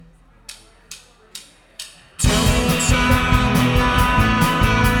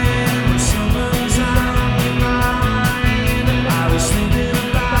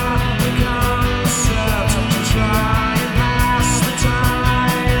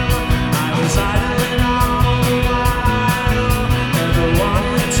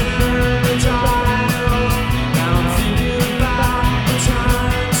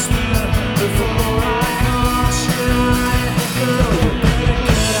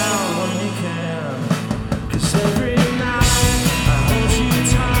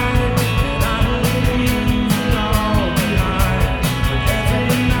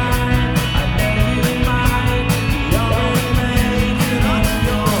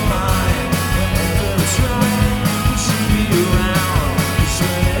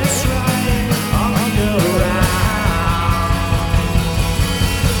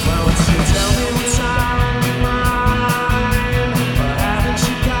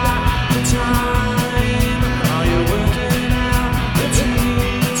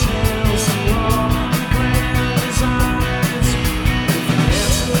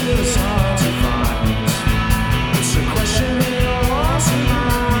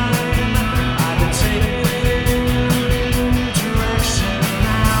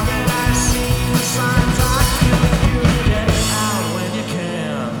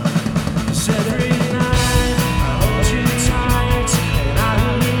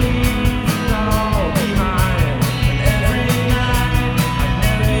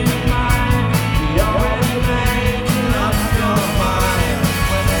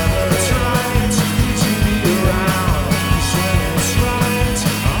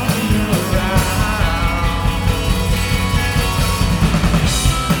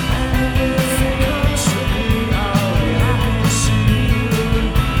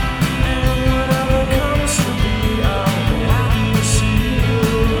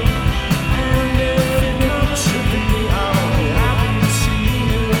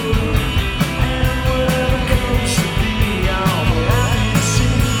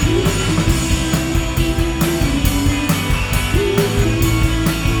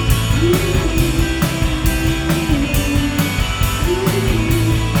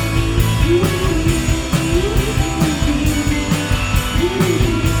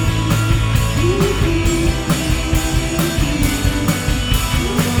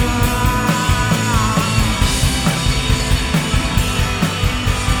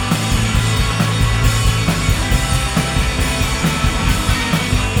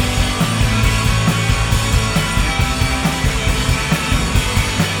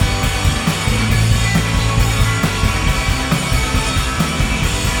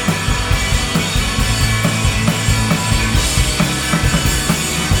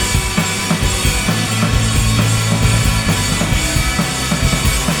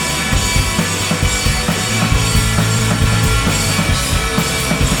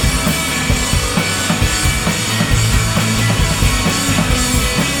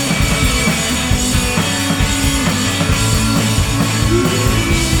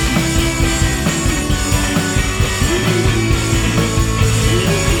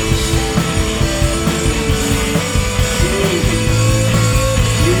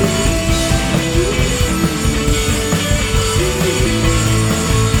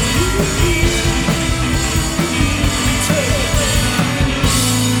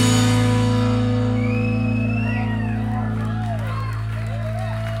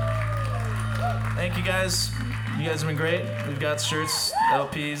We've got shirts,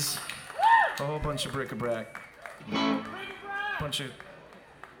 LPs, a whole bunch of bric-a-brac. It's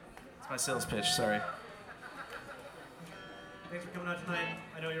my sales pitch, sorry. Thanks for coming out tonight.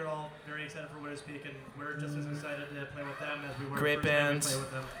 I know you're all very excited for Winter Speak, and we're just as excited to play with them as we were Great the first time we band, played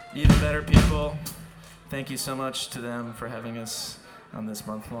with them. even better people. Thank you so much to them for having us on this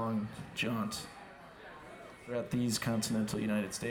month-long jaunt throughout these continental United States.